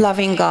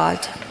loving God,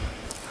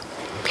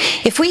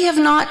 if we have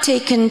not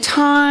taken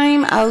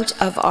time out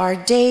of our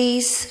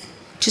days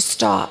to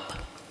stop,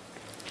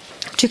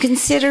 to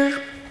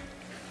consider,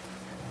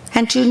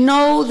 and to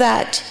know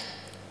that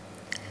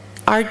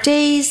our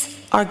days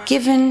are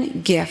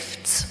given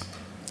gifts.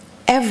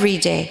 Every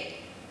day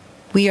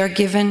we are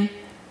given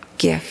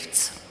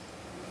gifts.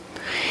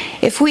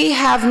 If we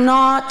have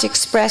not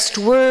expressed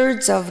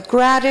words of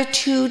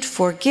gratitude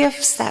for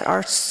gifts that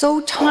are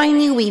so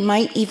tiny we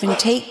might even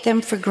take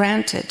them for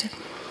granted,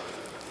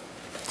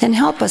 then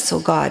help us, O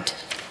God.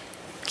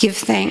 Give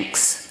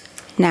thanks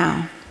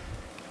now.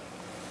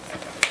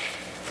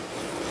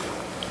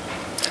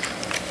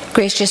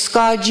 Gracious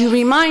God, you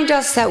remind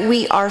us that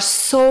we are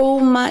so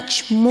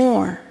much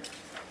more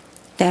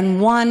than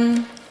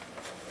one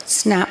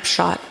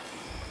snapshot.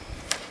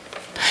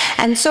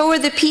 And so are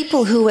the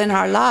people who in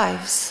our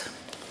lives.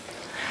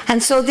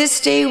 And so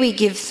this day we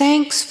give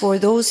thanks for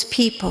those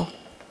people.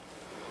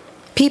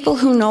 People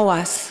who know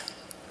us,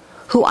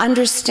 who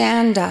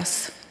understand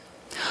us,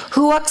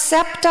 who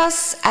accept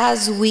us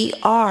as we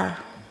are.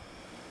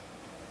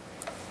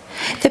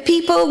 The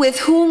people with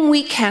whom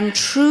we can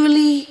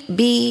truly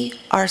be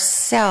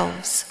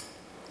ourselves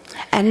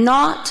and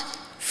not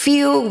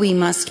feel we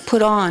must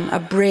put on a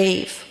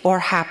brave or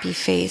happy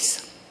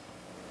face.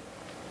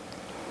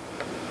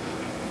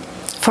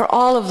 For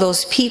all of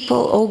those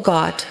people, O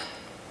God,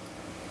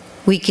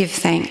 we give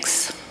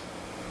thanks.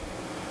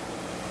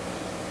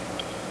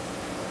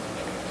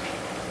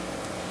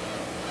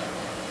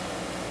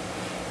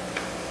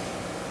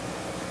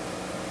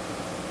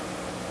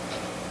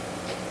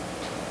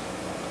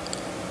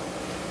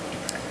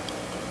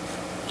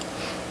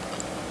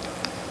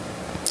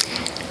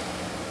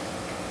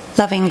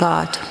 Loving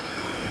God,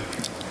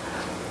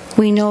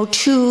 we know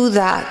too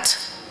that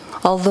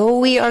although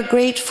we are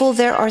grateful,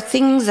 there are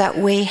things that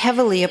weigh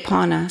heavily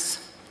upon us.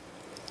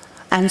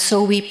 And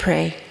so we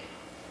pray.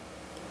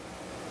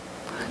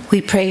 We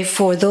pray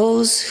for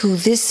those who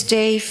this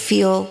day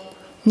feel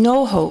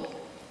no hope,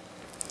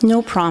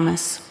 no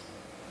promise.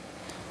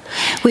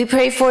 We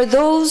pray for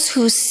those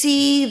who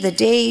see the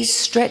days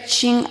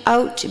stretching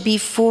out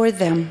before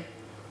them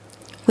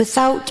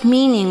without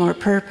meaning or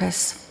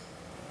purpose.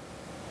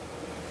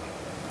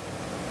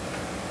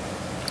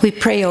 We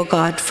pray, O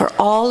God, for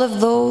all of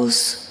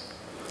those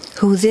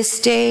who this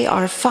day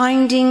are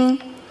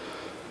finding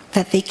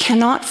that they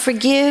cannot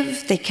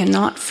forgive, they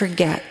cannot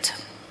forget,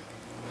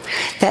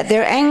 that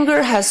their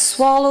anger has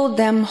swallowed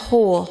them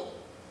whole.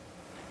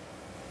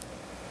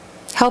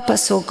 Help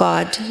us, O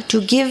God,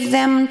 to give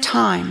them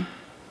time,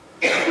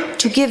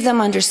 to give them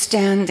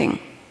understanding,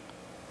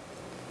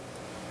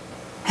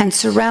 and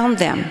surround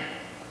them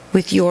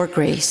with your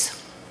grace.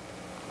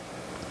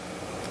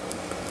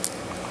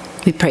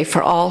 We pray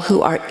for all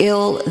who are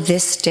ill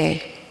this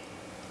day.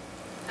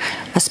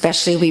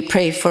 Especially we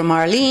pray for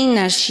Marlene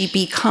as she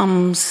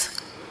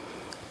becomes,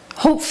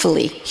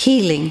 hopefully,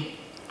 healing,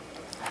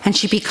 and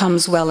she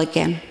becomes well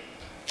again.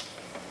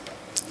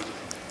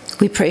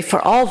 We pray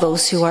for all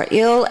those who are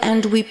ill,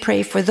 and we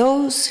pray for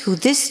those who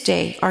this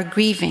day are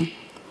grieving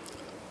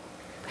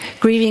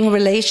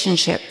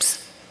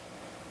relationships,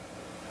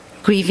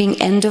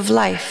 grieving end of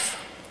life,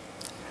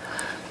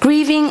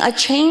 grieving a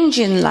change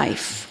in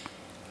life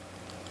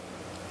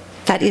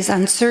that is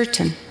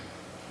uncertain.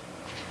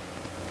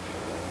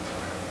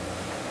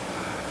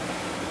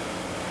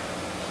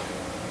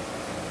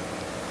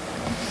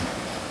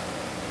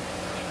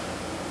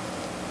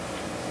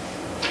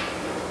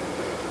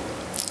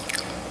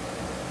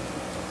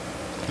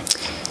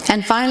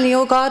 And finally,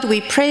 O God,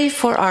 we pray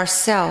for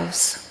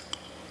ourselves,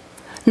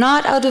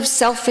 not out of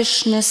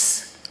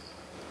selfishness,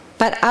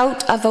 but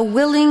out of a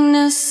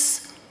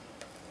willingness,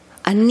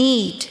 a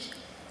need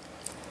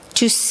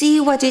to see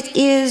what it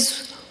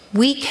is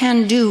we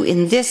can do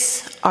in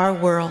this, our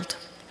world.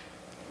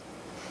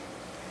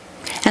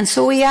 And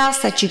so we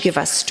ask that you give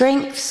us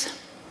strength,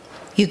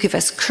 you give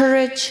us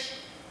courage,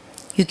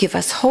 you give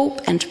us hope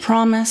and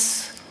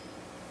promise.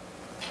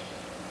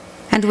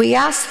 And we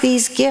ask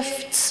these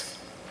gifts,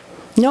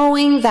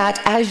 knowing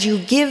that as you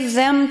give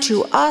them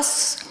to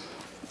us,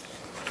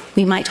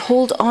 we might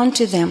hold on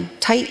to them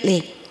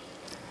tightly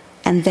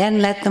and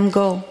then let them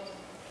go.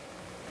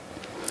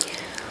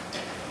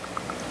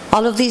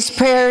 All of these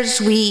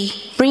prayers we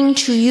bring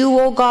to you,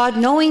 O God,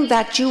 knowing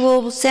that you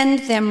will send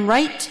them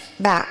right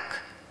back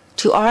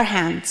to our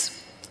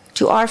hands,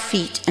 to our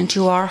feet, and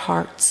to our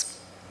hearts.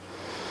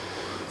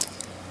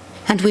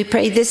 And we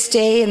pray this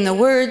day in the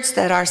words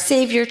that our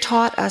Savior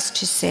taught us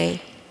to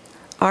say,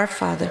 Our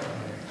Father,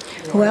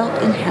 who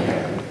art in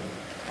heaven,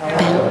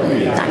 hallowed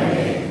be thy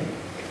name.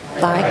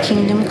 Thy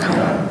kingdom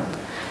come,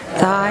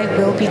 thy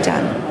will be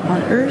done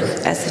on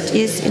earth as it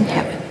is in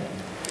heaven.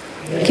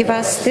 Give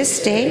us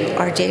this day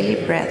our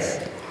daily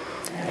bread,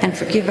 and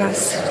forgive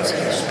us our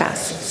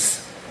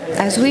trespasses,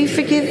 as we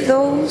forgive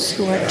those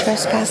who are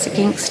trespass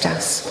against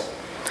us.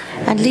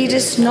 And lead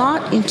us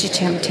not into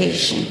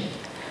temptation,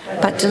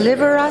 but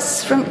deliver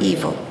us from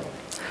evil.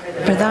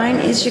 For thine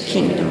is your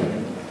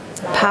kingdom,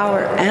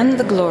 power, and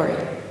the glory,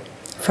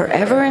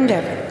 forever and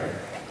ever.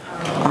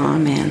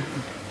 Amen.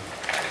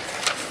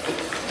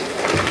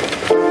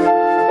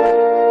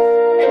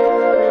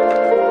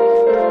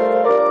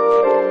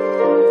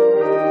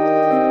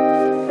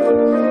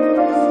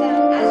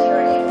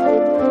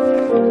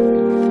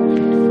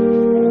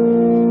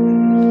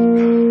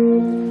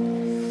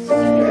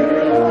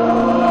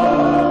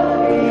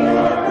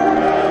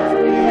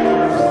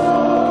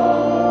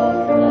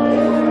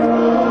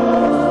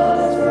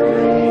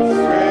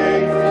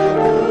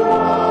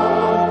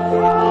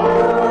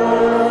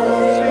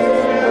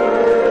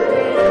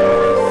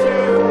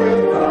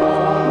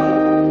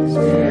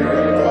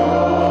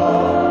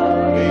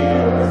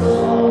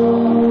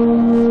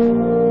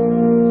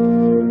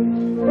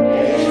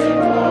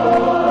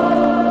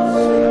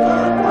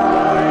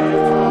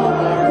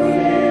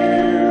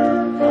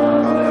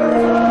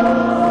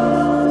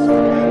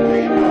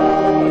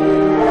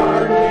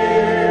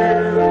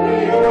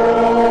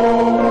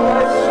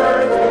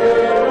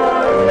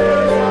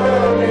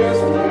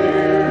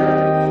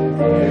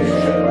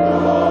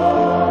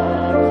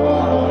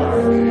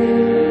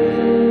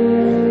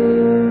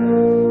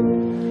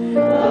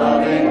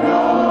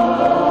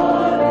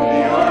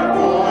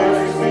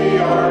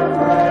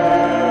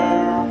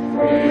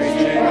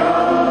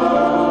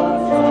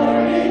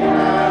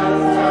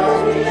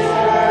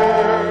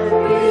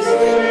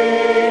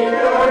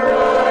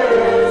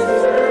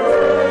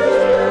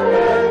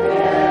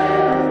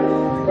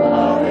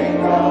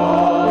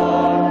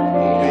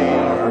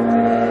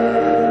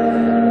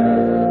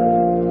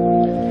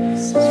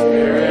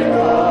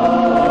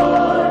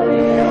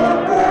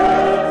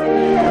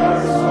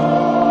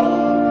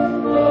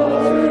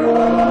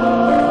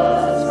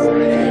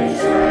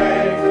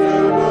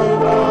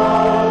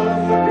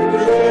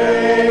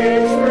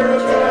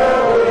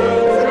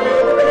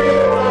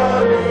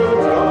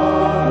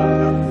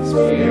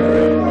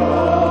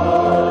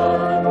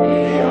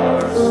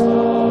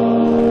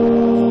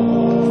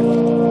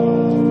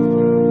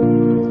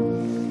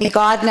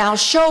 God now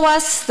show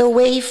us the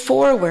way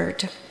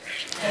forward.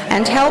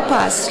 and help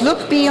us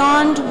look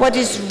beyond what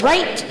is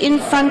right in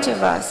front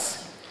of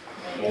us.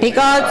 May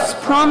God's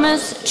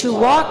promise to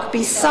walk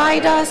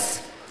beside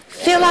us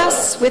fill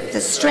us with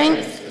the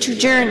strength to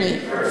journey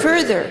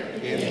further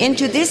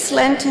into this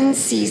Lenten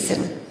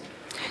season.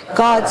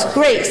 God's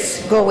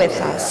grace go with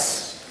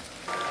us.